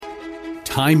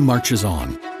Time marches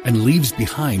on and leaves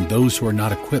behind those who are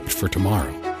not equipped for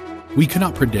tomorrow. We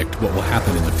cannot predict what will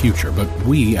happen in the future, but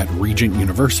we at Regent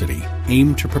University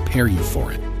aim to prepare you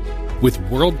for it. With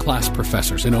world-class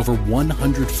professors in over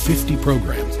 150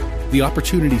 programs, the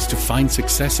opportunities to find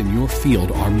success in your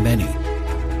field are many.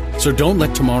 So don't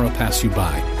let tomorrow pass you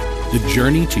by. The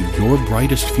journey to your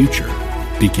brightest future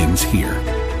begins here.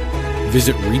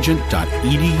 Visit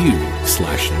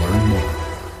regent.edu/learn more.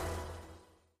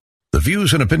 The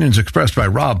views and opinions expressed by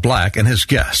Rob Black and his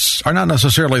guests are not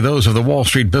necessarily those of the Wall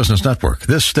Street Business Network,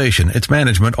 this station, its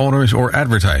management, owners, or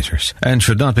advertisers, and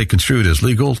should not be construed as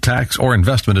legal, tax, or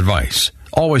investment advice.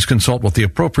 Always consult with the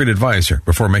appropriate advisor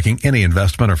before making any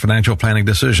investment or financial planning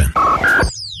decision.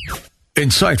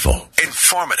 Insightful,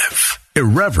 informative,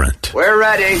 irreverent. We're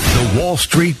ready. The Wall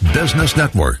Street Business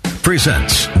Network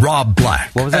presents Rob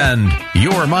Black and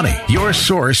Your Money, your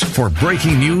source for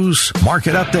breaking news,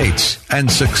 market updates, and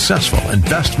successful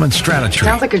investment strategy.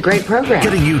 Sounds like a great program.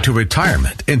 Getting you to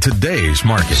retirement in today's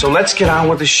market. So let's get on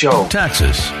with the show.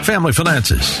 Taxes, family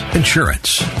finances,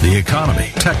 insurance, the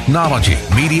economy, technology,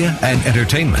 media, and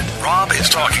entertainment. Rob is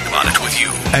talking about it with you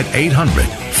at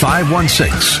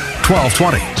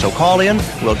 800-516-1220. So call in,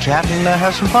 we'll chat and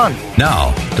have some fun.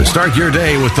 Now, to start your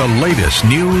day with the latest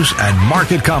news and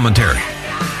market commentary,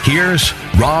 here's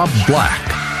Rob Black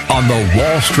on the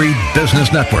Wall Street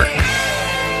Business Network.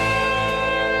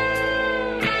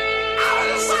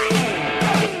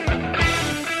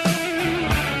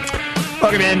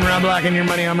 Welcome in, Rob Black and Your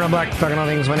Money. I'm Rob Black, talking all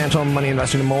things financial, money,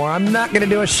 investing, and more. I'm not going to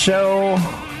do a show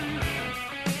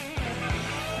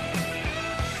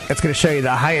that's going to show you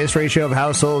the highest ratio of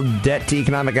household debt to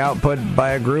economic output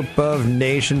by a group of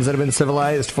nations that have been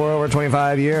civilized for over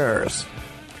 25 years.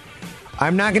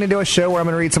 I'm not going to do a show where I'm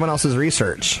going to read someone else's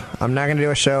research. I'm not going to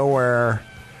do a show where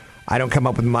I don't come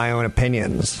up with my own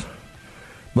opinions.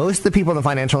 Most of the people in the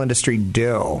financial industry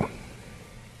do.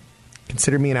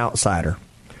 Consider me an outsider,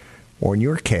 or in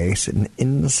your case, an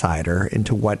insider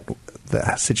into what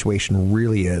the situation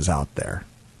really is out there.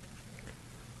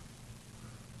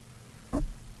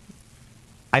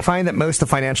 I find that most of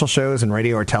the financial shows in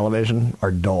radio or television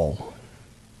are dull.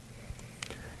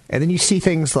 And then you see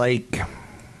things like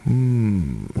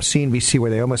CNBC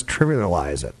where they almost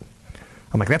trivialize it.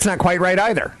 I'm like, that's not quite right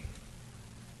either.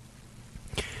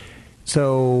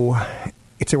 So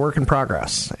it's a work in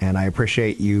progress, and I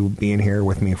appreciate you being here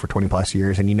with me for 20 plus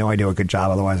years, and you know I do a good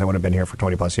job, otherwise I would have been here for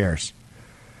 20 plus years.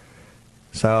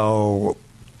 So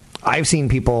I've seen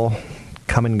people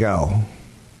come and go.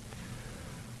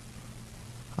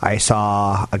 I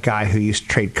saw a guy who used to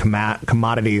trade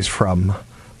commodities from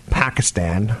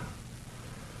Pakistan,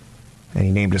 and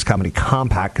he named his company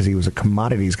Compaq because he was a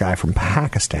commodities guy from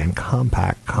Pakistan.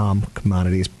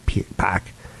 Commodities,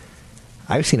 Pac.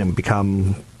 I've seen him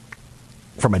become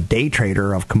from a day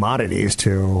trader of commodities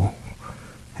to,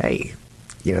 hey,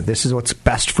 this is what's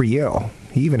best for you.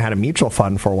 He even had a mutual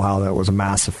fund for a while that was a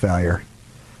massive failure.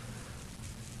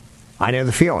 I know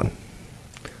the feeling.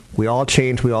 We all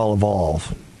change, we all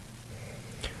evolve.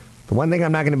 The one thing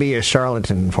I'm not going to be a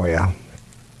charlatan for you.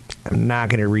 I'm not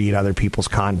going to read other people's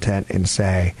content and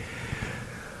say,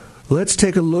 let's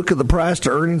take a look at the price to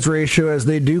earnings ratio as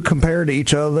they do compare to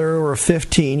each other over a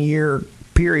 15-year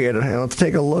period. And let's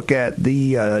take a look at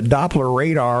the Doppler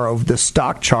radar of the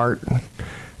stock chart,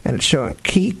 and it's showing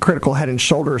key critical head and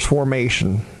shoulders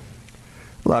formation.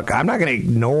 Look, I'm not going to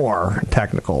ignore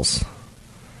technicals.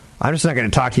 I'm just not going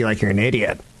to talk to you like you're an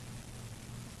idiot.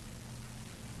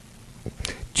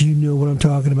 Do you know what I'm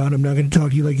talking about? I'm not going to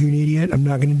talk to you like you're an idiot. I'm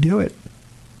not going to do it.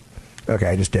 Okay,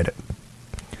 I just did it.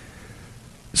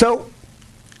 So,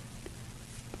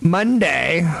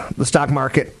 Monday, the stock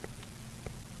market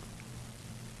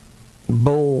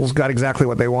bulls got exactly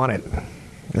what they wanted.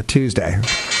 A Tuesday.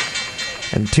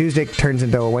 And Tuesday turns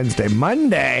into a Wednesday.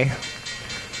 Monday,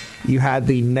 you had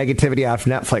the negativity out of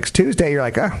Netflix. Tuesday, you're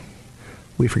like,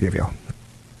 we forgive you.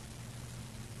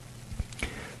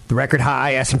 The record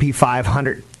high S&P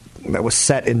 500 that was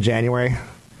set in January,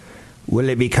 will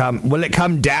it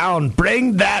come down?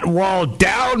 Bring that wall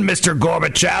down, Mr.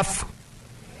 Gorbachev.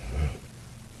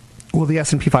 Will the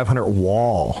S&P 500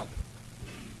 wall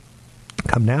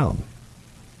come down?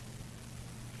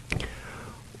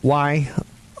 Why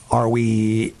are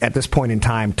we, at this point in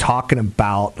time, talking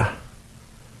about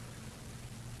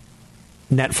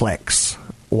Netflix?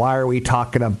 Why are we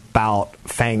talking about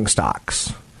FANG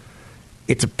stocks?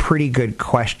 It's a pretty good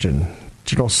question.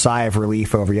 General sigh of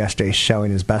relief over yesterday's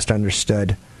showing is best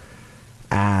understood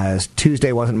as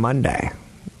Tuesday wasn't Monday.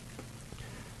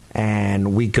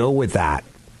 And we go with that.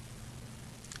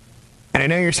 And I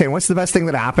know you're saying, what's the best thing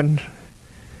that happened?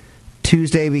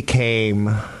 Tuesday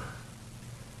became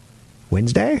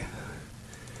Wednesday.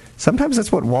 Sometimes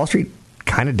that's what Wall Street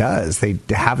kind of does. They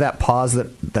have that pause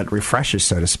that refreshes,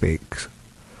 so to speak.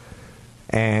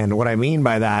 And what I mean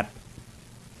by that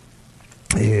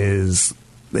is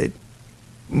that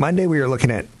Monday we were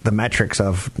looking at the metrics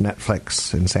of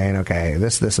Netflix and saying, okay,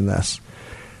 this, and this.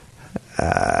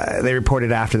 They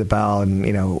reported after the bell,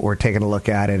 and we're taking a look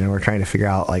at it, and we're trying to figure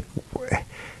out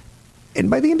and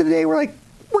by the end of the day, we're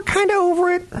kind of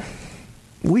over it.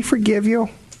 We forgive you.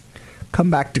 Come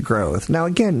back to growth. Now,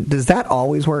 again, does that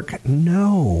always work?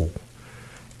 No.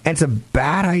 And it's a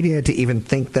bad idea to even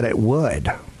think that it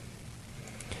would.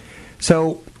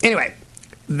 So, anyway,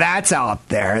 that's out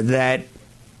there. That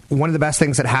one of the best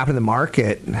things that happened in the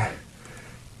market,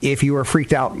 if you were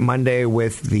freaked out Monday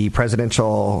with the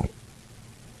presidential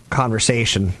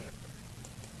conversation,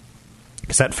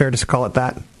 is that fair to call it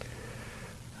that?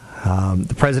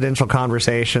 The presidential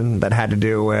conversation that had to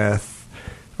do with,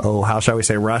 how shall we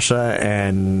say, Russia,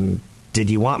 and did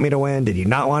you want me to win? Did you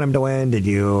not want him to win? Did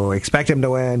you expect him to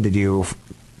win? Did you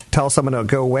tell someone to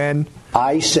go win?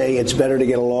 I say it's better to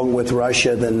get along with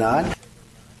Russia than not.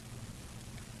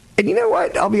 And you know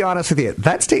what? I'll be honest with you.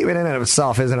 That statement in and of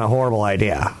itself isn't a horrible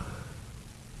idea.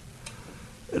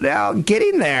 Now,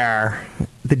 getting there,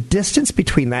 the distance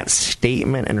between that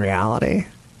statement and reality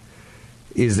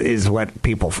is what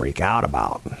people freak out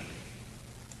about.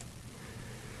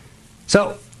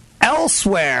 So,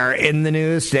 elsewhere in the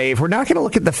news today, if we're not going to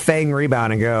look at the FANG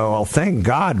rebound and go, well, thank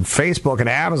God Facebook and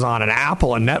Amazon and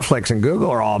Apple and Netflix and Google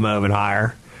are all moving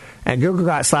higher. And Google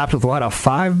got slapped with what, a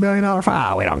 $5 billion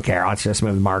fine? We don't care. Let's just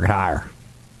move the market higher.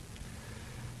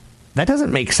 That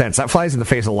doesn't make sense. That flies in the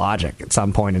face of logic at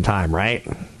some point in time, right?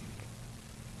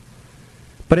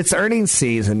 But it's earnings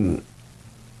season,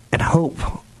 and hope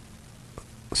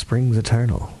springs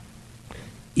eternal,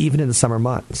 even in the summer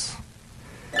months,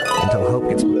 until hope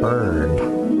gets burned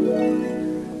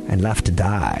and left to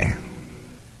die.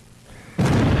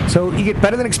 So you get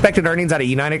better than expected earnings out of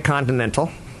United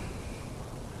Continental,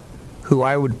 who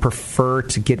I would prefer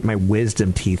to get my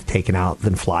wisdom teeth taken out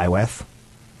than fly with.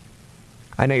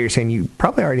 I know you're saying you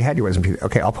probably already had your wisdom teeth.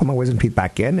 Okay, I'll put my wisdom teeth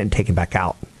back in and take them back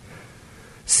out.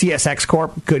 CSX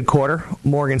Corp, good quarter.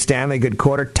 Morgan Stanley, good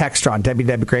quarter. Textron,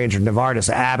 W.W. Grainger, Novartis,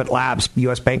 Abbott Labs,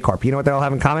 U.S. Bank Corp. You know what they all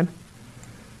have in common?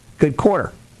 Good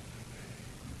quarter.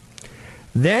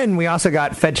 Then we also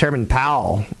got Fed Chairman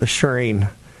Powell assuring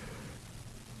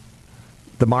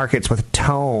the markets with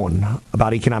tone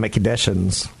about economic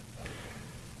conditions.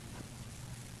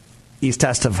 He's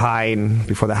testifying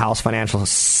before the House Financial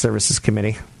Services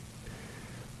Committee.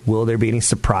 Will there be any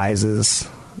surprises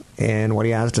in what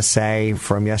he has to say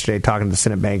from yesterday talking to the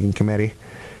Senate Banking Committee?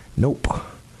 Nope.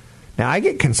 Now, I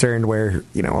get concerned where,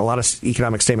 a lot of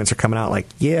economic statements are coming out like,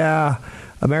 yeah,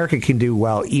 America can do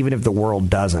well even if the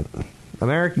world doesn't.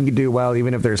 America can do well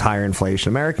even if there's higher inflation.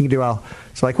 America can do well.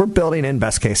 So, we're building in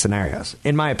best-case scenarios,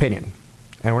 in my opinion.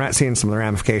 And we're not seeing some of the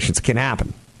ramifications that can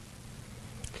happen.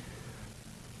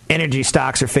 Energy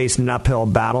stocks are facing an uphill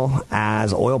battle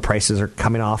as oil prices are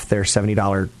coming off their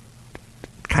 $70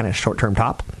 kind of short-term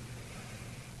top.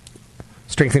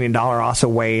 Strengthening dollar also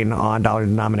weighing on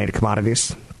dollar-denominated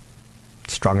commodities.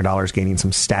 Stronger dollars gaining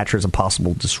some stature as a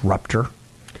possible disruptor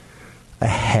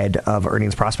ahead of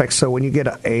earnings prospects. So when you get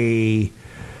a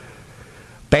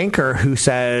banker who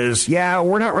says, yeah,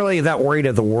 we're not really that worried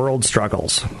of the world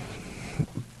struggles,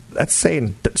 that's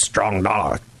saying strong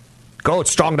dollar. Go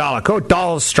strong dollar. Go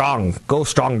dollar strong. Go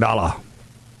strong dollar.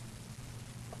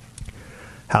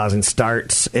 Housing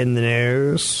starts in the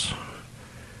news.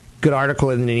 Good article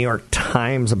in the New York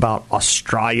Times about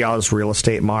Australia's real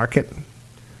estate market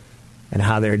and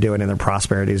how they're doing and their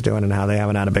prosperity is doing and how they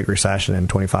haven't had a big recession in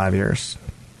 25 years.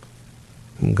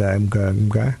 Okay.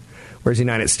 Whereas the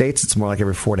United States, it's more like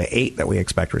every 4 to 8 that we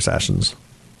expect recessions.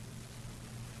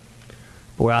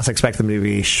 But we also expect them to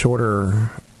be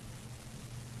shorter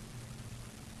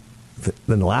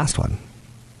than the last one.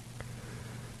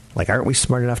 Aren't we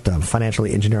smart enough to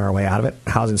financially engineer our way out of it?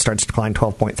 Housing starts to decline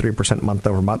 12.3% month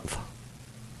over month.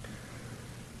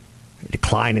 A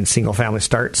decline in single-family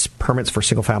starts. Permits for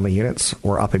single-family units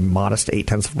were up a modest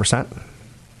 0.8%.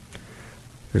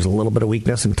 There's a little bit of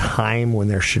weakness in time when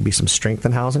there should be some strength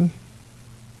in housing.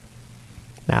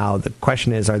 Now, the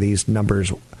question is, are these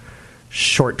numbers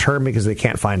short-term because they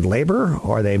can't find labor,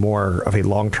 or are they more of a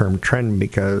long-term trend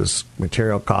because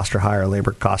material costs are higher,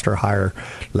 labor costs are higher,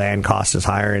 land cost is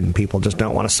higher, and people just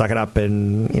don't want to suck it up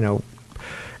and,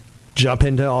 jump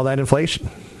into all that inflation?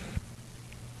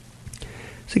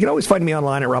 So you can always find me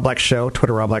online at Rob Black Show,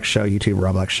 Twitter Rob Black Show, YouTube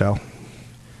Rob Black Show.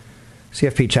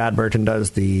 CFP Chad Burton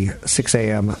does the 6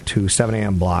 a.m. to 7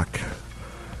 a.m. block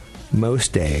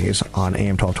most days on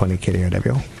AM 1220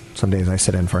 KDOW. Some days I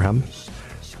sit in for him.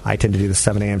 I tend to do the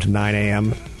 7 a.m. to 9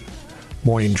 a.m.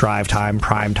 morning drive time,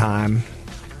 prime time,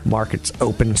 markets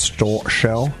open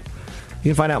show. You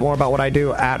can find out more about what I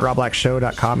do at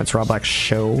robblackshow.com. It's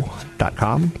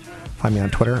robblackshow.com. Find me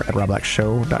on Twitter at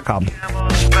robblackshow.com.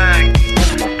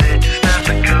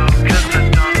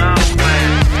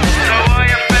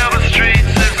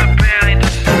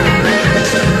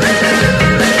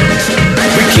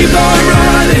 Keep on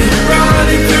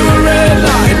running through a red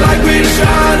light like we're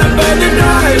trying to burn the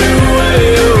night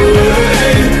away,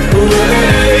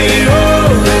 away,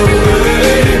 away.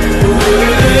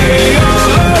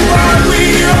 Why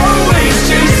we always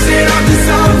chasing after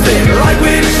something like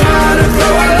we're trying to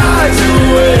throw our lives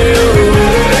away,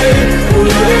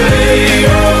 away,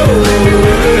 away,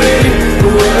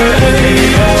 away.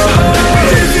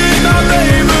 This is my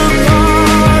favorite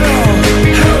part.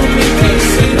 Help me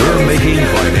please. We're making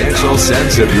financial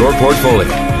sense of your portfolio.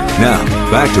 Now,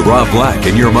 back to Rob Black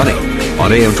and Your Money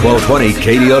on AM 1220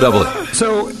 KDOW.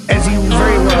 So, as you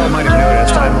very well might have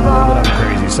noticed, I'm a little bit on the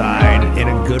crazy side in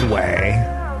a good way.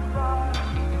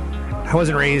 I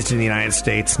wasn't raised in the United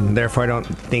States, and therefore I don't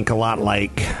think a lot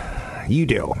like you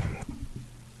do.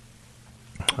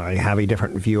 I have a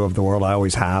different view of the world. I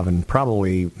always have, and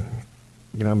probably,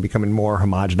 I'm becoming more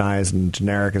homogenized and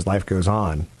generic as life goes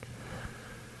on.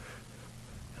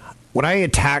 When I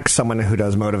attack someone who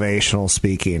does motivational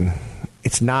speaking,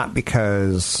 it's not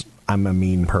because I'm a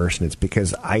mean person. It's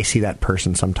because I see that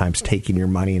person sometimes taking your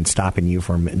money and stopping you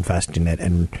from investing it,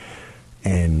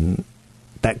 and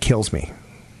that kills me.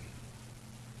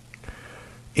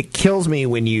 It kills me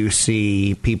when you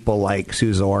see people like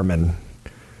Sue Zorman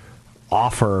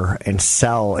offer and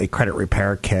sell a credit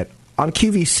repair kit on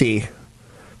QVC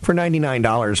for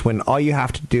 $99 when all you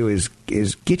have to do is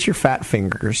get your fat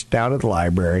fingers down to the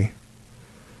library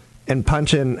and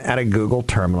punch in at a Google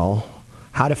terminal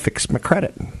how to fix my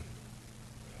credit.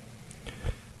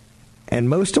 And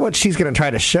most of what she's going to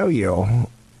try to show you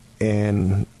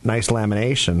in nice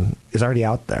lamination is already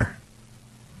out there.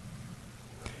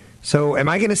 So am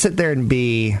I going to sit there and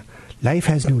be, life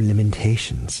has no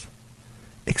limitations,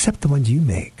 except the ones you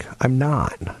make? I'm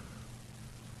not.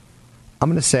 I'm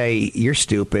going to say, you're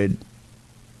stupid.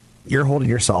 You're holding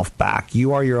yourself back.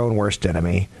 You are your own worst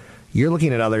enemy. You're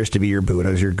looking at others to be your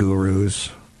Buddhas, your gurus.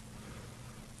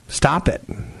 Stop it.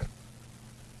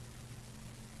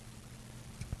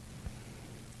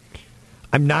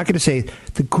 I'm not going to say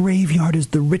the graveyard is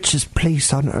the richest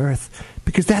place on earth,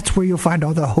 because that's where you'll find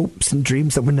all the hopes and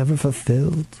dreams that were never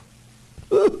fulfilled.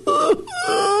 I'm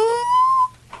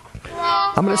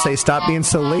going to say stop being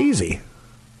so lazy.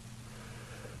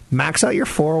 Max out your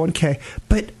 401k.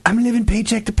 But I'm living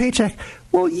paycheck to paycheck.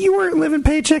 Well, you weren't living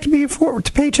paycheck to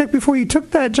paycheck before you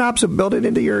took that job, so build it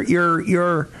into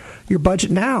your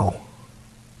budget now.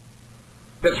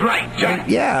 That's right, John.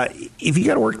 Yeah, if you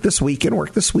got to work this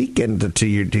weekend to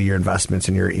your investments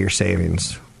and your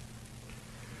savings.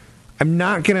 I'm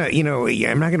not gonna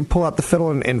pull out the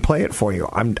fiddle and play it for you.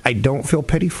 I don't feel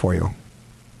pity for you.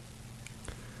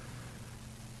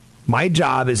 My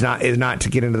job is not to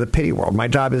get into the pity world. My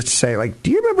job is to say, like,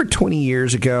 do you remember 20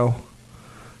 years ago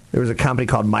there was a company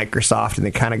called Microsoft, and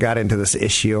they kind of got into this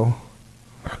issue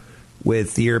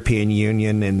with the European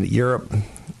Union and Europe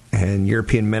and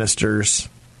European ministers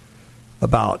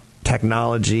about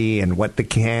technology and what they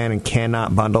can and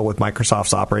cannot bundle with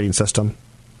Microsoft's operating system?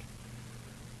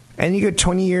 And you go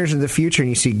 20 years into the future and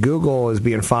you see Google is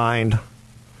being fined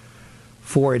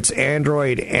for its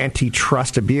Android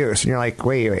antitrust abuse. And you're like,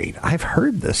 wait, I've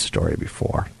heard this story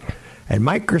before. And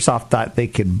Microsoft thought they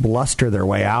could bluster their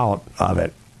way out of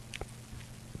it.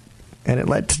 And it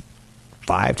led to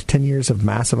 5 to 10 years of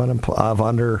massive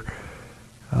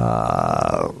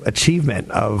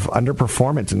achievement of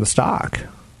underperformance in the stock.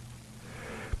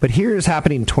 But here is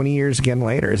happening 20 years again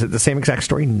later. Is it the same exact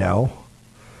story? No.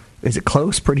 Is it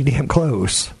close? Pretty damn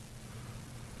close.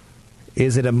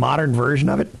 Is it a modern version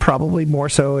of it? Probably more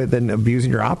so than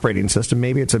abusing your operating system.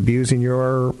 Maybe it's abusing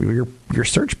your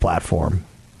search platform.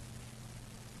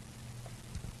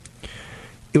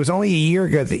 It was only a year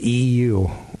ago that the EU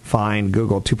fined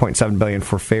Google $2.7 billion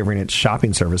for favoring its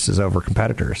shopping services over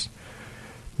competitors.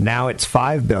 Now it's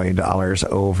 $5 billion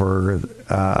over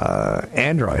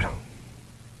Android.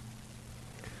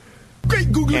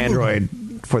 Android,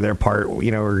 for their part,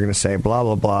 we're going to say blah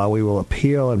blah blah. We will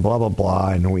appeal and blah blah blah,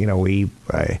 and we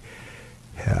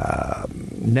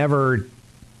never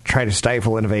try to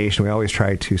stifle innovation. We always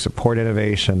try to support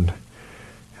innovation.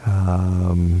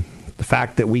 The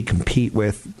fact that we compete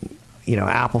with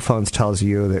Apple phones tells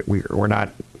you that we're not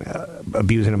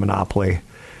abusing a monopoly.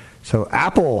 So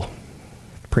Apple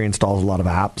pre-installs a lot of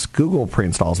apps. Google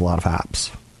pre-installs a lot of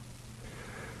apps.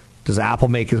 Does Apple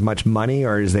make as much money,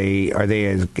 or are they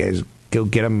as go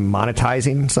get them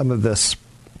monetizing some of this?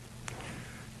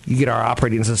 You get our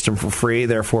operating system for free,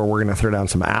 therefore we're going to throw down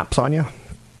some apps on you.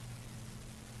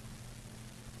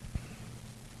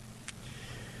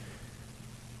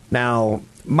 Now,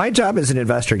 my job as an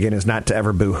investor, again, is not to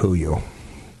ever boo-hoo you.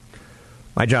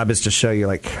 My job is to show you,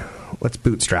 let's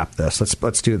bootstrap this.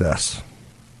 Let's do this.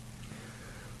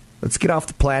 Let's get off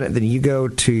the planet. Then you go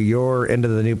to your end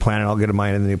of the new planet. I'll go to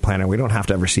mine end of the new planet. We don't have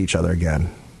to ever see each other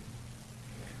again.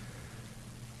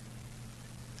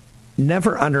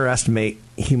 Never underestimate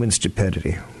human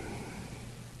stupidity.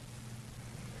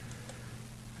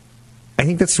 I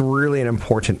think that's really an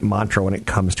important mantra when it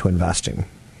comes to investing.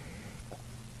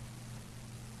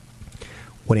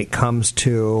 When it comes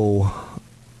to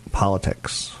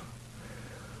politics,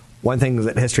 one thing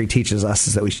that history teaches us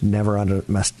is that we should never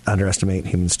underestimate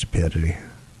human stupidity.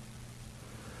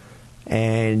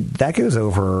 And that goes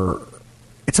over,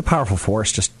 it's a powerful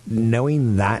force, just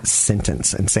knowing that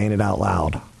sentence and saying it out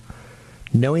loud.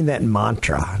 Knowing that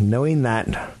mantra, knowing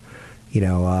that,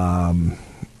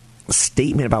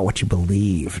 statement about what you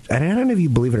believe. And I don't know if you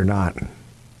believe it or not.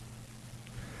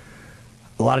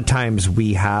 A lot of times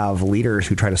we have leaders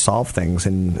who try to solve things,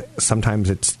 and sometimes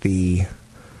it's the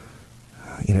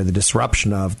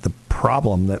disruption of the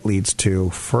problem that leads to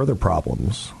further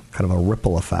problems, kind of a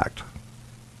ripple effect.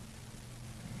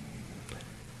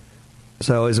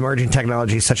 So as emerging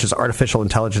technologies such as artificial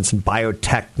intelligence and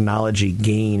biotechnology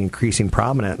gain increasing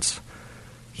prominence,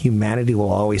 humanity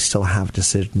will always still have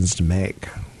decisions to make.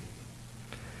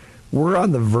 We're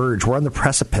on the verge, we're on the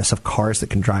precipice of cars that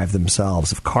can drive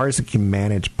themselves, of cars that can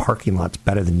manage parking lots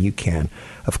better than you can,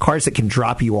 of cars that can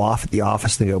drop you off at the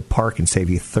office and go park and save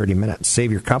you 30 minutes,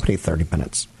 save your company 30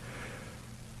 minutes,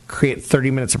 create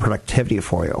 30 minutes of productivity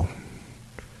for you.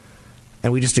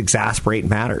 And we just exasperate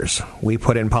matters. We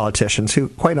put in politicians who,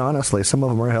 quite honestly, some of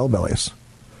them are hillbillies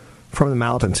from the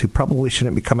mountains who probably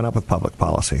shouldn't be coming up with public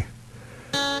policy.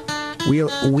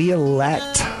 We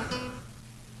elect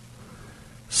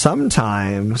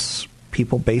sometimes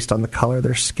people based on the color of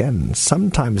their skin,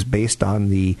 sometimes based on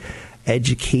the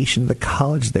education of the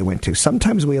college they went to.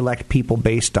 Sometimes we elect people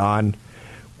based on,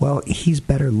 well, he's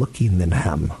better looking than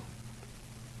him.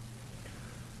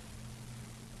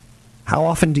 How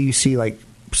often do you see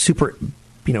super,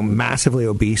 massively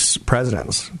obese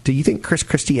presidents? Do you think Chris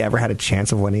Christie ever had a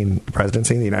chance of winning the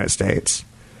presidency in the United States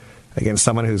against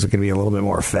someone who's going to be a little bit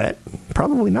more fit?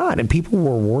 Probably not. And people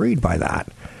were worried by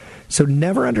that. So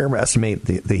never underestimate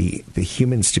the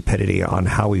human stupidity on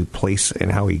how we place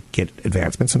and how we get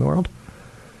advancements in the world.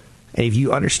 And if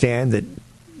you understand that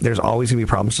there's always going to be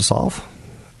problems to solve,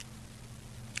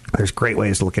 there's great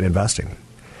ways to look at investing.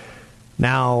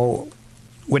 Now,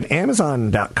 when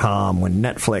Amazon.com, when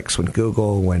Netflix, when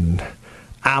Google, when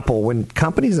Apple, when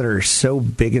companies that are so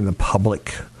big in the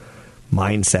public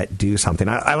mindset do something,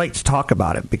 I like to talk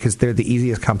about it because they're the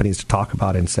easiest companies to talk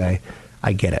about and say,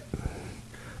 I get it.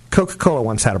 Coca-Cola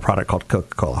once had a product called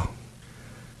Coca-Cola.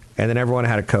 And then everyone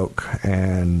had a Coke.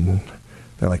 And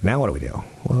they're like, now what do we do?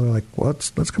 Well, they're like, well,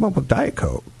 let's come up with Diet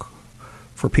Coke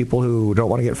for people who don't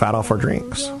want to get fat off our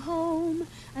drinks.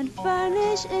 And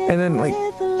then,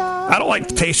 I don't like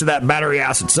the taste of that battery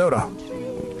acid soda.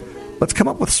 Let's come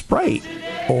up with Sprite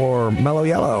or Mellow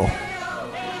Yellow.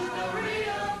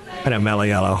 I know Mellow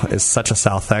Yellow is such a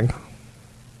South thing.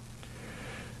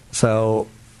 So,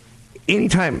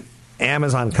 anytime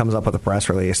Amazon comes up with a press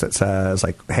release that says,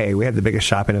 hey, we had the biggest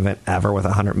shopping event ever with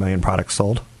 100 million products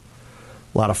sold.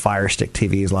 A lot of Fire Stick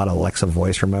TVs, a lot of Alexa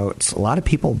voice remotes, a lot of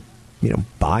people,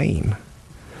 buying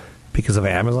because of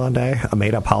Amazon Day, a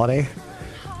made-up holiday.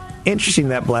 Interesting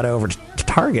that bled over to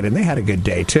Target, and they had a good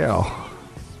day, too.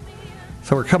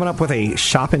 So we're coming up with a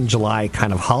Shop in July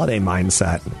kind of holiday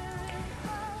mindset.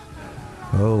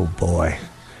 Oh, boy.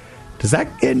 Does that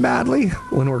end badly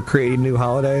when we're creating new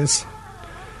holidays?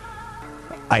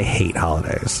 I hate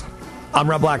holidays. I'm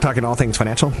Rob Black, talking all things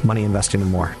financial, money, investing,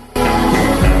 and more.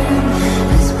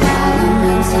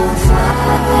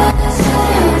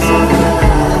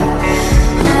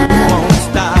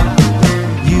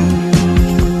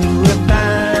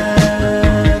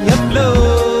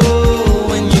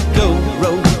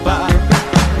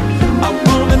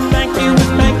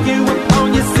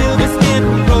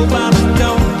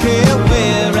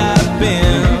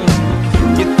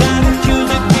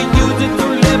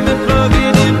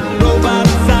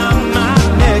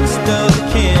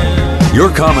 Your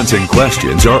comments and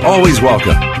questions are always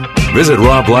welcome. Visit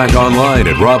Rob Black online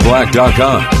at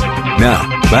robblack.com. Now,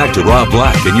 back to Rob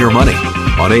Black and Your Money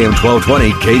on AM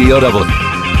 1220 KDOW.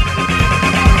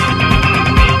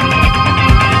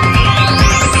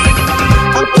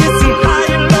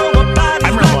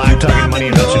 I'm Rob Black, talking money,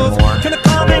 invention, and more. You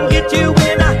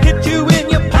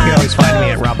can always find me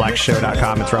at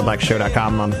robblackshow.com. It's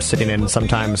robblackshow.com. I'm sitting in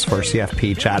sometimes for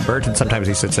CFP Chad Burton. Sometimes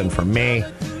he sits in for me.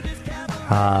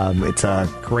 It's a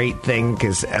great thing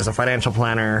because as a financial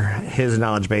planner, his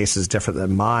knowledge base is different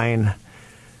than mine.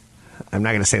 I'm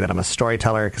not going to say that I'm a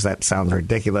storyteller because that sounds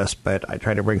ridiculous, but I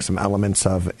try to bring some elements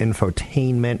of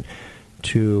infotainment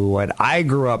to what I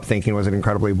grew up thinking was an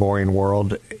incredibly boring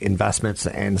world, investments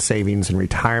and savings and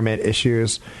retirement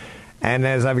issues. And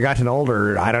as I've gotten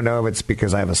older, I don't know if it's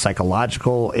because I have a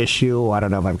psychological issue. I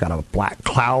don't know if I've got a black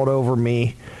cloud over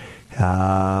me.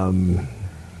 I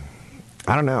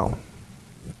don't know.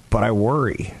 But I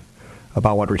worry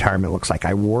about what retirement looks like.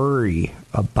 I worry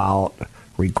about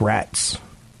regrets.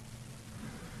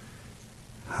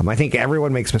 I think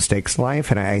everyone makes mistakes in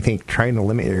life, and I think trying to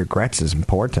limit your regrets is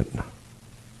important.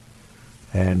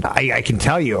 And I can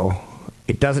tell you,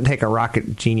 it doesn't take a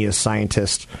rocket genius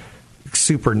scientist,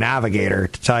 super navigator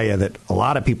to tell you that a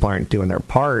lot of people aren't doing their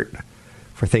part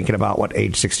for thinking about what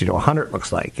age 60 to 100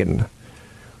 looks like. And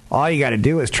all you got to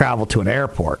do is travel to an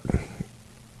airport.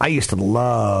 I used to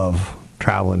love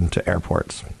traveling to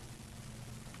airports.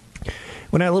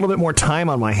 When I had a little bit more time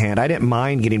on my hand, I didn't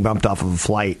mind getting bumped off of a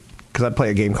flight because I'd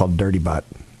play a game called Dirty Butt.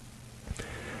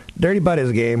 Dirty Butt is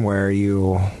a game where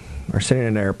you are sitting in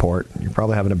an airport, you're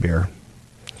probably having a beer,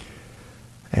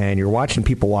 and you're watching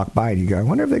people walk by, and you go, I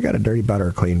wonder if they got a dirty butt or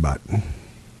a clean butt.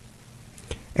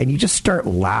 And you just start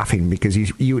laughing because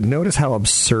you would notice how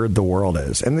absurd the world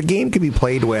is. And the game can be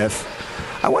played with,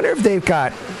 I wonder if they've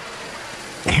got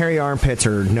hairy armpits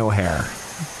or no hair.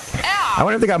 I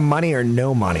wonder if they got money or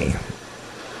no money.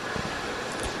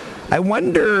 I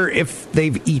wonder if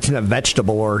they've eaten a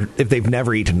vegetable or if they've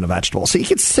never eaten a vegetable. So you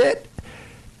could sit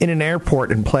in an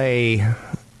airport and play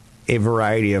a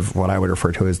variety of what I would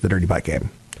refer to as the Dirty Butt game.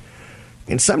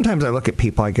 And sometimes I look at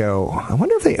people, I go, I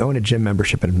wonder if they own a gym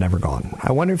membership and have never gone.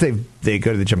 I wonder if they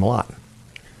go to the gym a lot.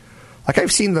 Like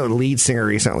I've seen the lead singer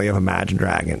recently of Imagine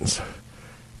Dragons.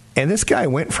 And this guy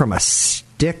went from a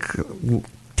stick,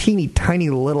 teeny tiny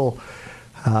little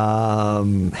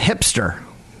hipster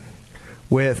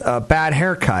with a bad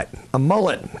haircut, a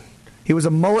mullet. He was a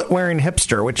mullet-wearing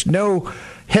hipster, which no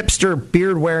hipster,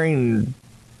 beard-wearing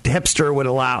hipster would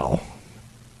allow.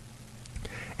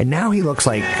 And now he looks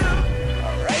like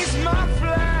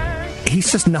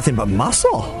he's just nothing but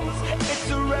muscle.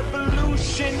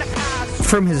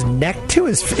 From his neck to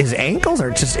his ankles,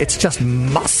 it's just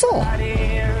muscle.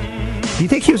 Do you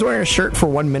think he was wearing a shirt for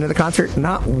 1 minute of the concert?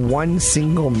 Not one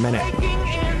single minute.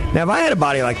 Now, if I had a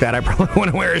body like that, I probably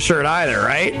wouldn't wear a shirt either,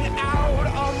 right?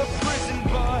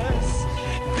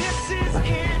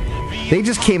 They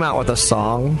just came out with a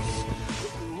song.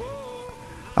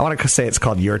 I want to say it's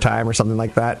called Your Time or something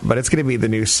like that, but it's going to be the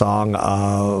new song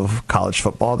of college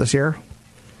football this year.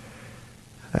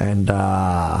 And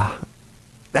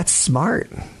that's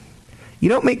smart. You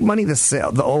don't make money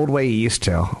the old way you used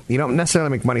to. You don't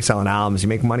necessarily make money selling albums. You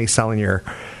make money selling your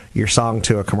song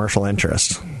to a commercial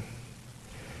interest.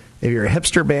 If you're a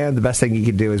hipster band, the best thing you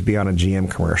could do is be on a GM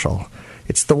commercial.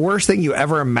 It's the worst thing you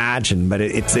ever imagined, but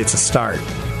it's a start.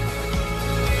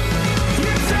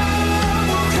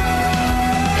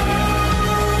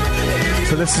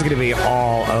 So this is going to be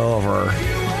all over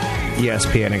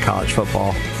ESPN and college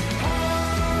football.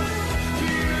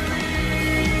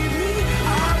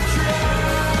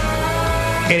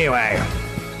 Anyway,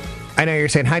 I know you're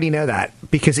saying, how do you know that?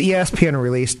 Because ESPN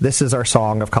released This Is Our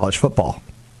Song of College Football.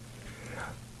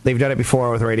 They've done it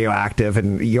before with Radioactive,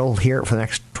 and you'll hear it for the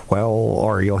next 12,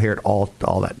 or you'll hear it all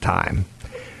that time.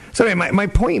 So anyway, my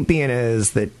point being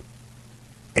is that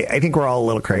I think we're all a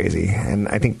little crazy, and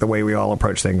I think the way we all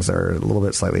approach things are a little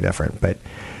bit slightly different. But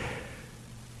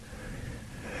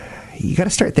you got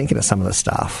to start thinking of some of this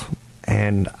stuff.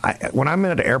 And when I'm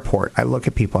at an airport, I look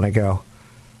at people and I go,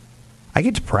 I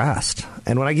get depressed.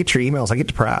 And when I get your emails, I get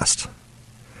depressed.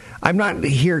 I'm not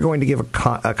here going to give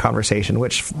a conversation,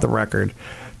 which, for the record,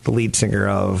 the lead singer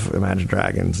of Imagine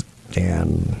Dragons,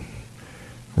 Dan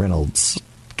Reynolds,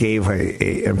 gave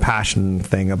a impassioned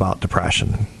thing about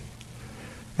depression.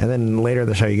 And then later in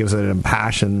the show, he gives an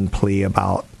impassioned plea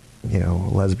about,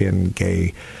 lesbian,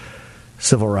 gay,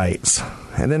 civil rights.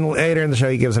 And then later in the show,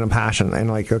 he gives an impassioned,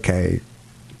 and okay.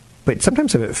 But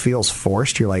sometimes if it feels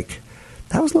forced, you're like,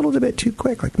 that was a little bit too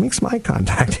quick. Make some eye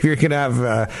contact if you're going to have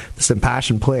this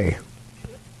impassioned plea.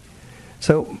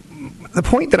 So the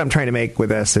point that I'm trying to make with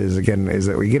this is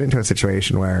that we get into a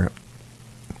situation where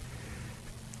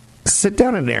sit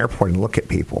down at an airport and look at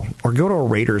people, or go to a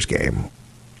Raiders game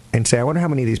and say, I wonder how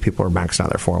many of these people are maxing out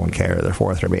their 401k or their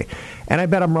 403b. And I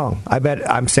bet I'm wrong. I bet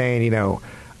I'm saying,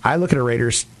 I look at a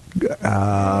Raiders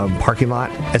parking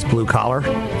lot as blue collar.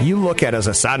 You look at it as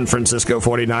a San Francisco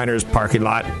 49ers parking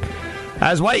lot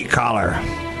as white collar.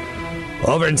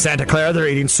 Over in Santa Clara, they're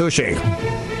eating sushi.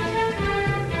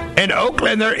 In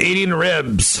Oakland, they're eating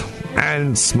ribs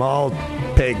and small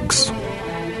pigs.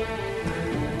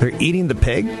 They're eating the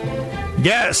pig?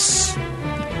 Yes.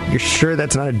 You're sure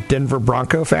that's not a Denver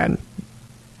Bronco fan?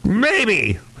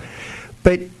 Maybe.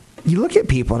 But you look at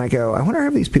people and I go, I wonder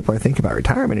how these people are thinking about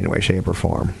retirement in any way, shape, or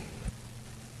form.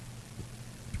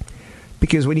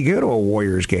 Because when you go to a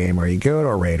Warriors game or you go to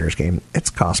a Raiders game,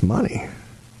 it costs money.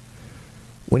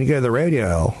 When you go to the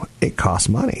radio, it costs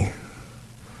money.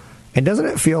 And doesn't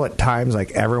it feel at times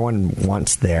like everyone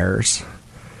wants theirs?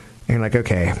 And you're like,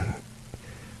 okay,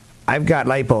 I've got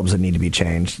light bulbs that need to be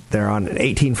changed. They're on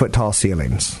 18-foot tall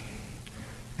ceilings.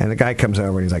 And the guy comes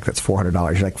over and he's like, that's $400.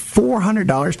 You're like,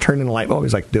 $400 turning a light bulb?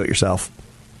 He's like, do it yourself.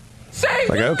 It's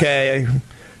like, okay,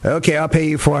 I'll pay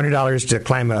you $400 to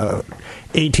climb a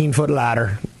 18-foot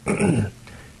ladder. And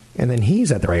then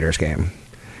he's at the Raiders game.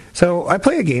 So I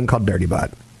play a game called Dirty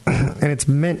Butt. And it's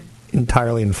meant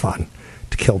entirely in fun,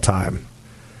 to kill time.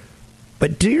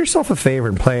 But do yourself a favor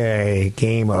and play a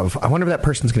game of, I wonder if that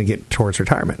person's going to get towards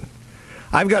retirement.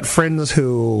 I've got friends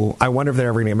who, I wonder if they're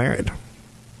ever going to get married.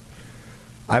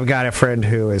 I've got a friend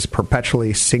who is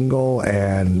perpetually single,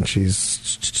 and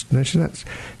she's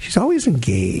always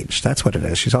engaged. That's what it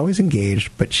is. She's always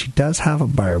engaged, but she does have a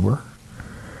barber,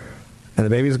 and the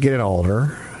baby's getting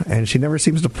older, and she never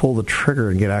seems to pull the trigger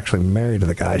and get actually married to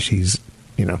the guy she's,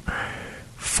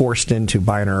 forced into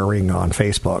buying her a ring on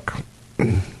Facebook.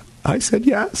 I said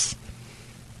yes.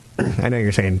 I know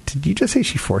you're saying, did you just say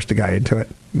she forced a guy into it?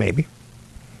 Maybe.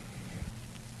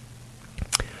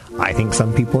 I think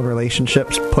some people in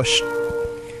relationships push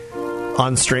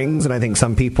on strings, and I think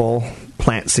some people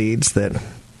plant seeds that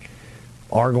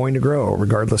are going to grow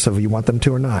regardless of if you want them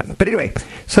to or not. But anyway,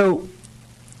 so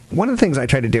one of the things I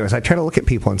try to do is I try to look at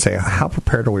people and say, how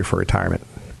prepared are we for retirement?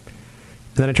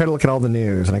 And then I try to look at all the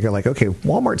news, and I go like, okay,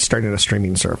 Walmart's starting a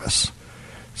streaming service.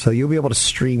 So you'll be able to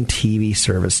stream TV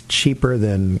service cheaper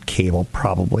than cable,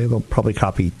 probably. They'll probably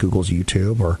copy Google's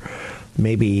YouTube or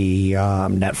maybe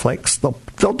Netflix.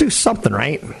 They'll do something,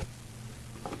 right?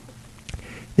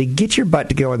 They get your butt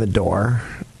to go in the door.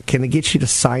 Can they get you to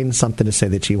sign something to say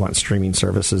that you want streaming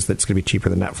services that's going to be cheaper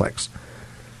than Netflix?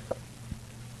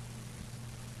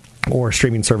 Or a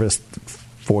streaming service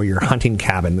for your hunting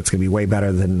cabin that's going to be way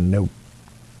better than no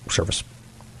service.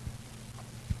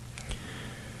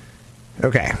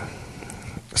 Okay.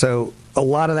 So a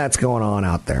lot of that's going on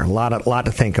out there. A lot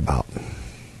to think about.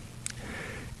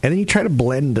 And then you try to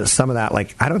blend some of that,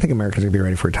 like, I don't think America's going to be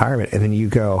ready for retirement. And then you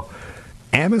go,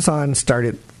 Amazon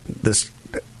started this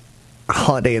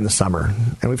holiday in the summer.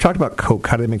 And we've talked about Coke.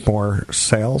 How do they make more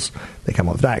sales? They come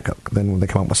up with Diet Coke. Then they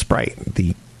come up with Sprite,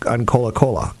 the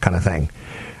Uncola-Cola kind of thing.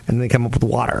 And then they come up with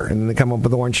water. And then they come up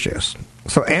with orange juice.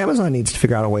 So Amazon needs to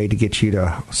figure out a way to get you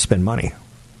to spend money.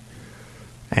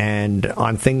 And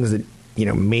on things that,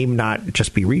 may not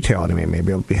just be retail. Maybe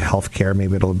it'll be healthcare.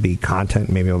 Maybe it'll be content.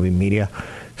 Maybe it'll be media.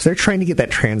 So they're trying to get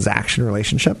that transaction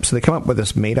relationship. So they come up with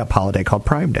this made-up holiday called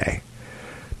Prime Day.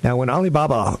 Now, when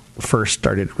Alibaba first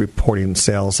started reporting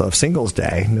sales of Singles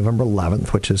Day, November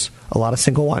 11th, which is a lot of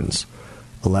single ones,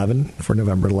 11 for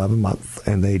November, 11 month,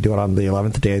 and they do it on the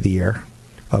 11th day of the year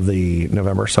of the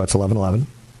November, so it's 11/11.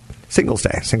 Singles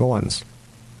Day, single ones.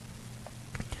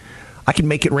 I can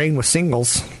make it rain with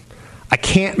singles. I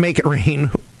can't make it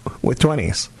rain with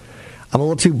 20s. I'm a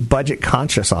little too budget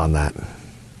conscious on that.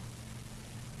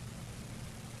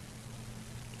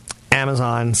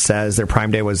 Amazon says their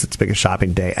Prime Day was its biggest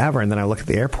shopping day ever, and then I look at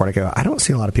the airport, I go, I don't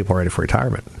see a lot of people ready for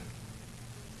retirement.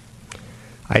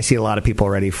 I see a lot of people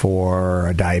ready for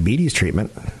a diabetes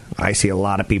treatment. I see a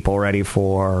lot of people ready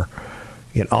for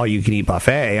all-you-can-eat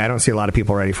buffet. I don't see a lot of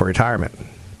people ready for retirement.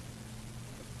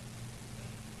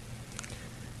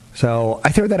 So I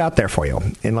throw that out there for you,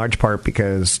 in large part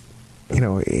because,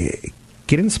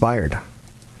 get inspired.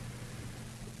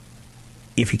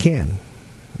 If you can.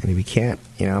 And if you can't,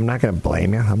 I'm not going to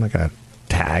blame you. I'm not going to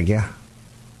tag you.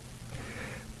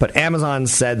 But Amazon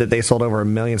said that they sold over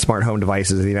 1 million smart home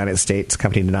devices in the United States. The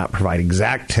company did not provide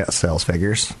exact sales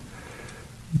figures.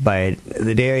 But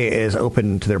the day is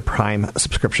open to their Prime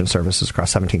subscription services across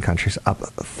 17 countries, up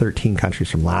 13 countries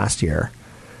from last year.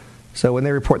 So when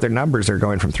they report their numbers, they're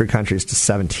going from 3 countries to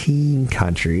 17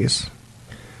 countries.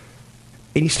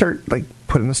 And you start like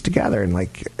putting this together and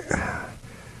like,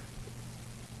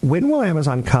 when will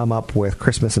Amazon come up with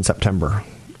Christmas in September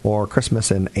or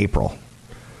Christmas in April?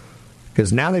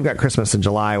 Because now they've got Christmas in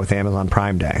July with Amazon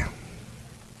Prime Day,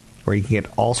 where you can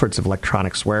get all sorts of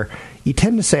electronics where you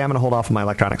tend to say, I'm going to hold off on my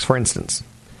electronics. For instance,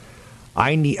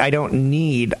 I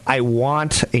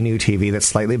want a new TV that's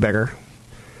slightly bigger.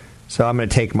 So I'm going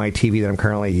to take my TV that I'm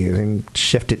currently using,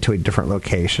 shift it to a different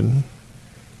location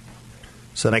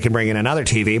so that I can bring in another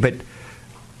TV. But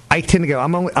I tend to go,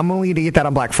 I'm only going to get that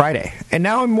on Black Friday. And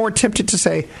now I'm more tempted to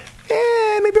say,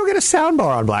 maybe I'll get a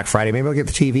soundbar on Black Friday. Maybe I'll get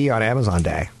the TV on Amazon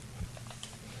Day.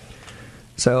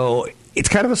 So it's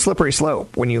kind of a slippery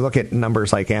slope when you look at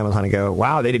numbers like Amazon and go,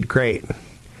 wow, they did great.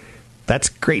 That's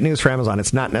great news for Amazon.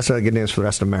 It's not necessarily good news for the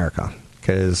rest of America,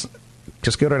 because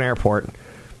just go to an airport,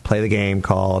 play the game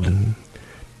called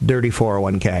Dirty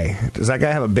 401k. Does that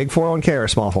guy have a big 401k or a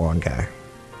small 401k?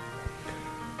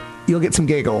 You'll get some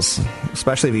giggles,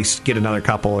 especially if you get another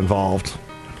couple involved.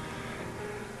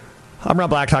 I'm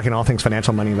Rob Black, talking all things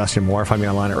financial, money, investing, and more. Find me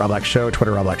online at Rob Black Show,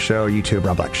 Twitter, Rob Black Show, YouTube,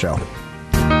 Rob Black Show.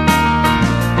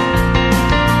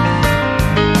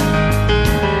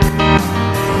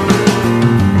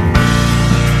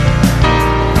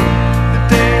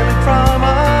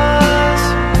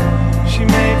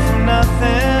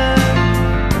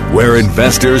 Where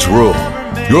investors rule.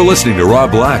 You're listening to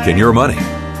Rob Black and Your Money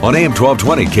on AM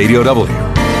 1220 KDOW.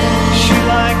 She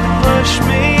liked to push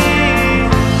me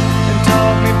and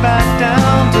talk me back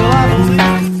down till I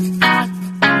believe.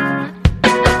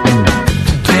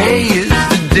 Today is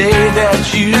the day that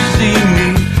you see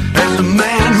me as a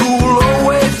man who will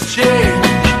always change.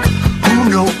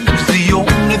 Who knows the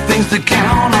only things to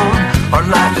count on? Our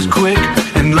life is quick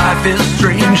and life is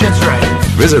strange, that's right.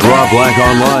 Visit Rob Black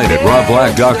online at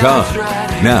robblack.com.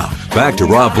 Now, back to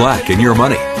Rob Black and Your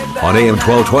Money on AM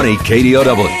 1220 KDOW.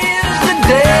 The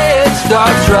day it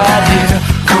starts right here.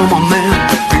 Come on, man,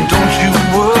 and don't you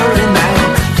worry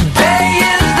now. Today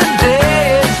is the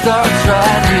day it starts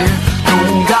right here.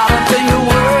 Don't got a thing to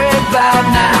worry about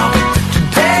now.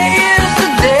 Today is the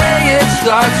day it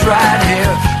starts right here.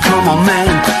 Come on,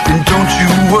 man, and don't you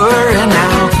worry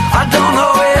now. I don't know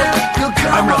if you'll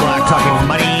come. I'm Rob Black, talking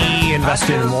money,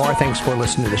 investing, and more. Thanks for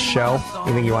listening to the show.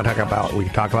 Anything you want to talk about, we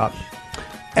can talk about.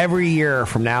 Every year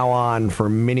from now on, for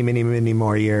many, many, many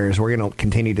more years, we're going to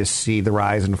continue to see the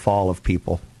rise and fall of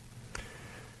people.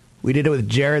 We did it with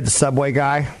Jared, the Subway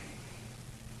guy.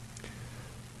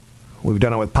 We've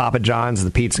done it with Papa John's,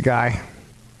 the pizza guy.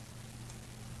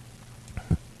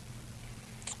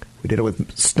 We did it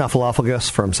with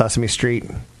Snuffleupagus from Sesame Street.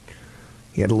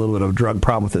 He had a little bit of a drug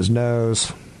problem with his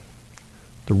nose.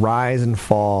 The rise and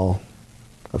fall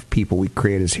of people we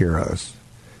create as heroes.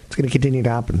 It's going to continue to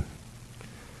happen.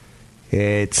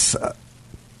 It's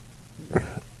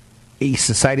a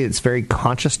society that's very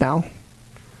conscious now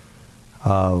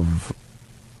of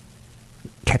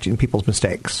catching people's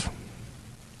mistakes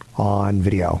on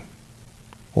video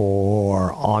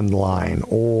or online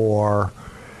or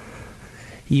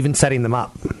even setting them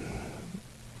up.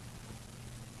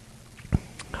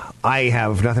 I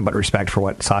have nothing but respect for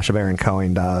what Sacha Baron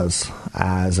Cohen does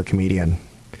as a comedian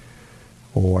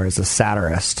or as a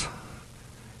satirist.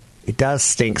 It does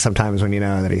stink sometimes when you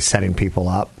know that he's setting people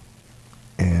up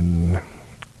and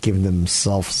giving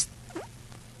themselves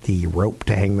the rope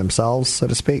to hang themselves, so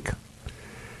to speak.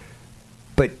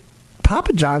 But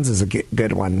Papa John's is a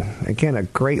good one. Again, a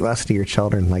great lesson to your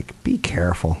children. Like, be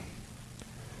careful.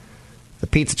 The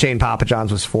pizza chain Papa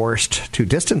John's was forced to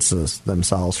distance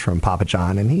themselves from Papa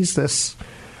John, and he's this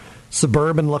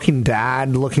suburban-looking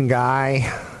dad-looking guy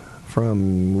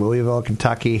from Louisville,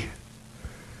 Kentucky.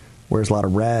 Wears a lot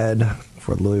of red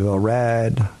for Louisville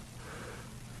Red.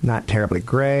 Not terribly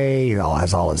gray. He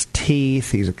has all his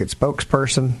teeth. He's a good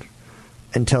spokesperson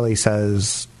until he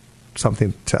says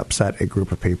something to upset a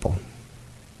group of people.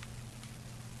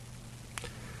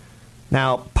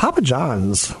 Now, Papa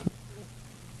John's,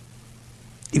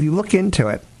 if you look into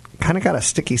it, kind of got a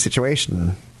sticky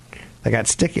situation. They got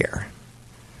stickier.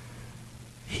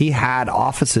 He had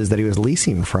offices that he was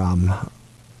leasing from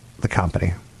the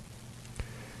company.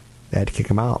 They had to kick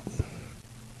him out.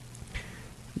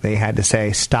 They had to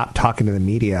say, stop talking to the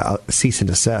media, cease and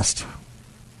desist.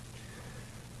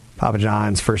 Papa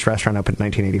John's first restaurant opened in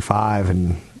 1985,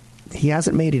 and he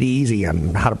hasn't made it easy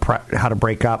on how to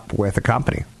break up with a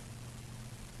company.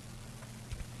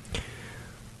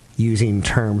 Using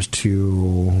terms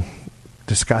to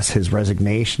discuss his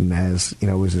resignation as,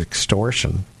 it was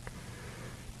extortion.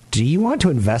 Do you want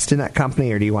to invest in that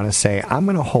company, or do you want to say, I'm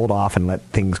going to hold off and let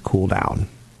things cool down?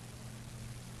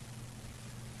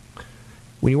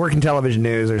 When you work in television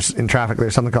news, in traffic,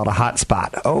 there's something called a hot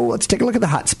spot. Oh, let's take a look at the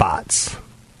hot spots.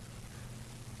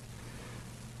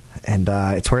 And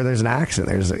it's where there's an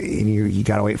accident. You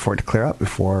got to wait for it to clear up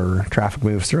before traffic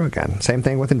moves through again. Same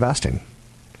thing with investing.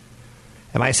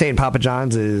 Am I saying Papa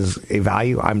John's is a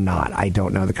value? I'm not. I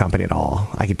don't know the company at all.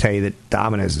 I can tell you that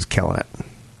Domino's is killing it.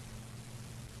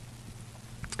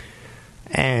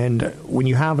 And when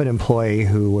you have an employee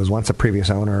who was once a previous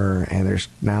owner and there's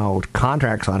now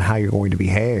contracts on how you're going to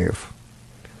behave,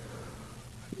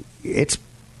 it's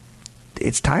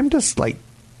time to like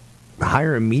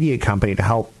hire a media company to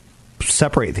help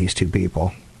separate these two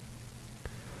people.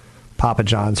 Papa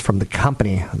John's from the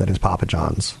company that is Papa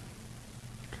John's.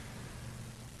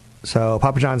 So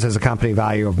Papa John's has a company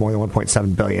value of more than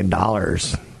 $1.7 billion.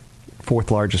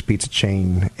 Fourth largest pizza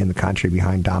chain in the country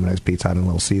behind Domino's Pizza Hut and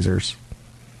Little Caesars.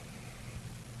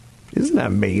 Isn't that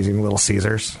amazing, Little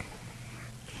Caesars?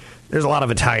 There's a lot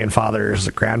of Italian fathers,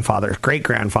 grandfathers,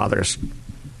 great-grandfathers.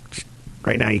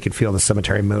 Right now you can feel the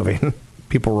cemetery moving.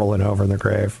 People rolling over in their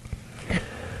grave.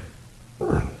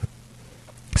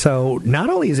 So not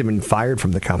only has he been fired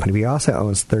from the company, but he also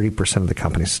owns 30% of the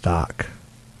company's stock.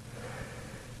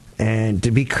 And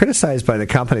to be criticized by the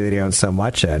company that he owns so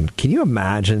much in, can you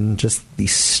imagine just the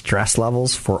stress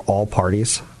levels for all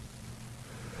parties?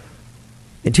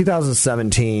 In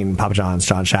 2017, Papa John's,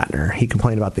 John Shatner, he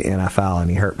complained about the NFL and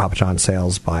he hurt Papa John's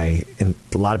sales by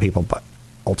a lot of people, but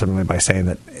ultimately by saying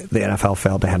that the NFL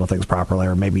failed to handle things properly,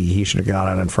 or maybe he should have got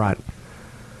out in front.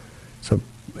 So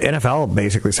NFL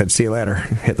basically said, see you later.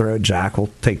 Hit the road, Jack. We'll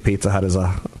take Pizza Hut as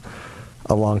a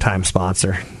longtime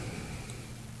sponsor.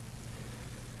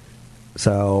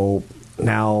 So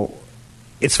now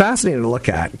it's fascinating to look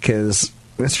at because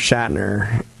Mr.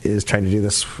 Shatner is trying to do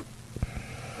this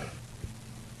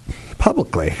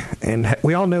publicly. And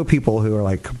we all know people who are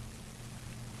like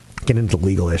get into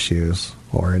legal issues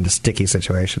or into sticky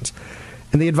situations.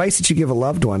 And the advice that you give a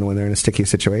loved one when they're in a sticky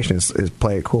situation is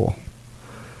play it cool.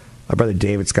 My brother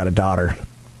David's got a daughter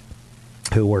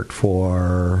who worked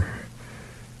for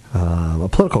a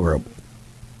political group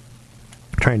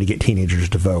trying to get teenagers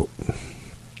to vote.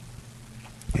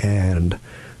 And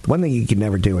the one thing you can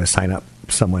never do is sign up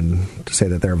someone to say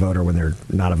that they're a voter when they're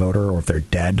not a voter or if they're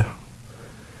dead.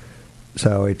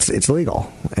 So it's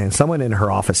illegal. And someone in her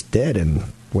office did, and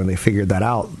when they figured that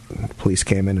out, police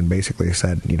came in and basically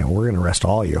said, we're going to arrest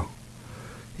all of you.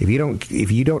 If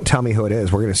you don't tell me who it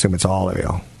is, we're going to assume it's all of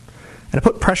you. And it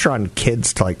put pressure on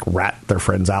kids to like rat their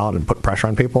friends out and put pressure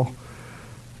on people.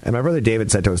 And my brother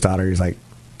David said to his daughter, he's like,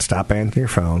 stop answering your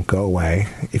phone, go away.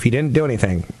 If you didn't do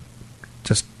anything,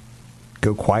 just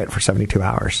go quiet for 72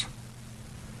 hours.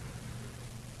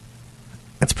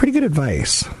 That's pretty good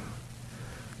advice.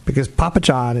 Because Papa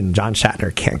John and John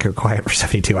Shatner can't go quiet for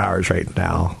 72 hours right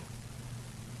now.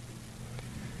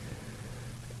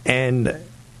 And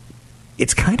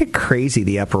it's kind of crazy,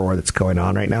 the uproar that's going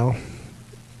on right now.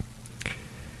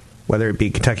 Whether it be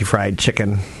Kentucky Fried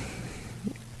Chicken.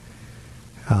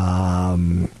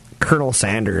 Colonel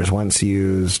Sanders once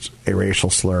used a racial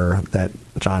slur that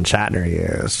John Shatner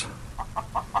used.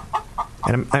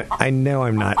 And I know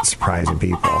I'm not surprising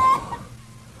people.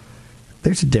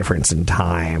 There's a difference in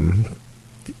time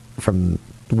from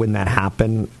when that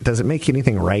happened. Does it make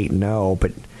anything right? No,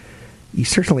 but you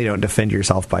certainly don't defend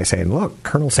yourself by saying, look,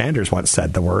 Colonel Sanders once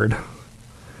said the word.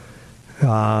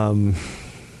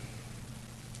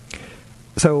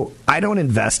 So I don't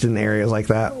invest in areas like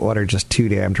that, what are just too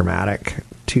damn dramatic,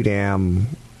 too damn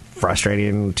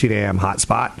frustrating, too damn hot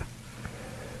spot.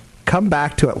 Come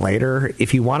back to it later.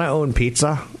 If you want to own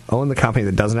pizza, own the company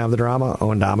that doesn't have the drama,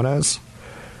 own Domino's.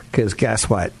 Because guess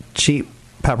what? Cheap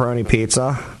pepperoni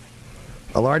pizza.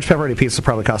 A large pepperoni pizza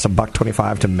probably costs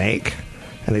 $1.25 to make,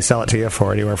 and they sell it to you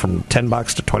for anywhere from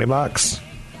 $10 to $20.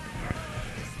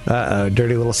 Uh-oh,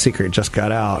 dirty little secret just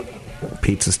got out.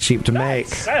 Pizza's cheap to make.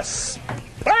 That's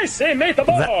spicy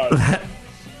meatball.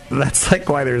 That's like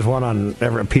why there's one on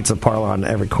every pizza parlor on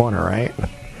every corner, right?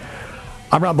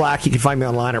 I'm Rob Black. You can find me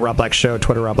online at Rob Black Show,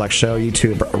 Twitter Rob Black Show,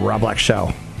 YouTube Rob Black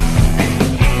Show.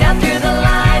 Now through the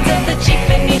lines of the cheap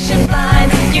Venetian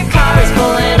blinds, your car is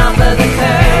pulling off of the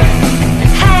curb.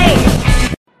 Hey!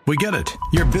 We get it.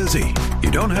 You're busy. You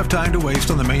don't have time to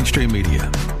waste on the mainstream media.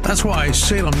 That's why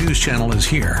Salem News Channel is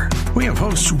here. We have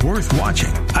hosts worth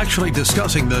watching, actually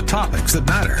discussing the topics that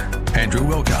matter. Andrew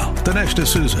Wilkow, Dinesh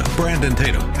D'Souza, Brandon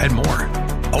Tatum, and more.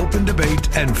 Open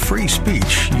debate and free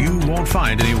speech you won't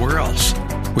find anywhere else.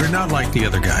 We're not like the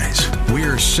other guys.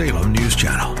 We're Salem News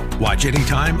Channel. Watch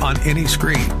anytime on any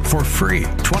screen for free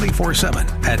 24/7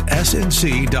 at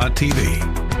snc.tv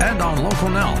and on Local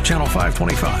Now, Channel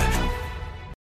 525.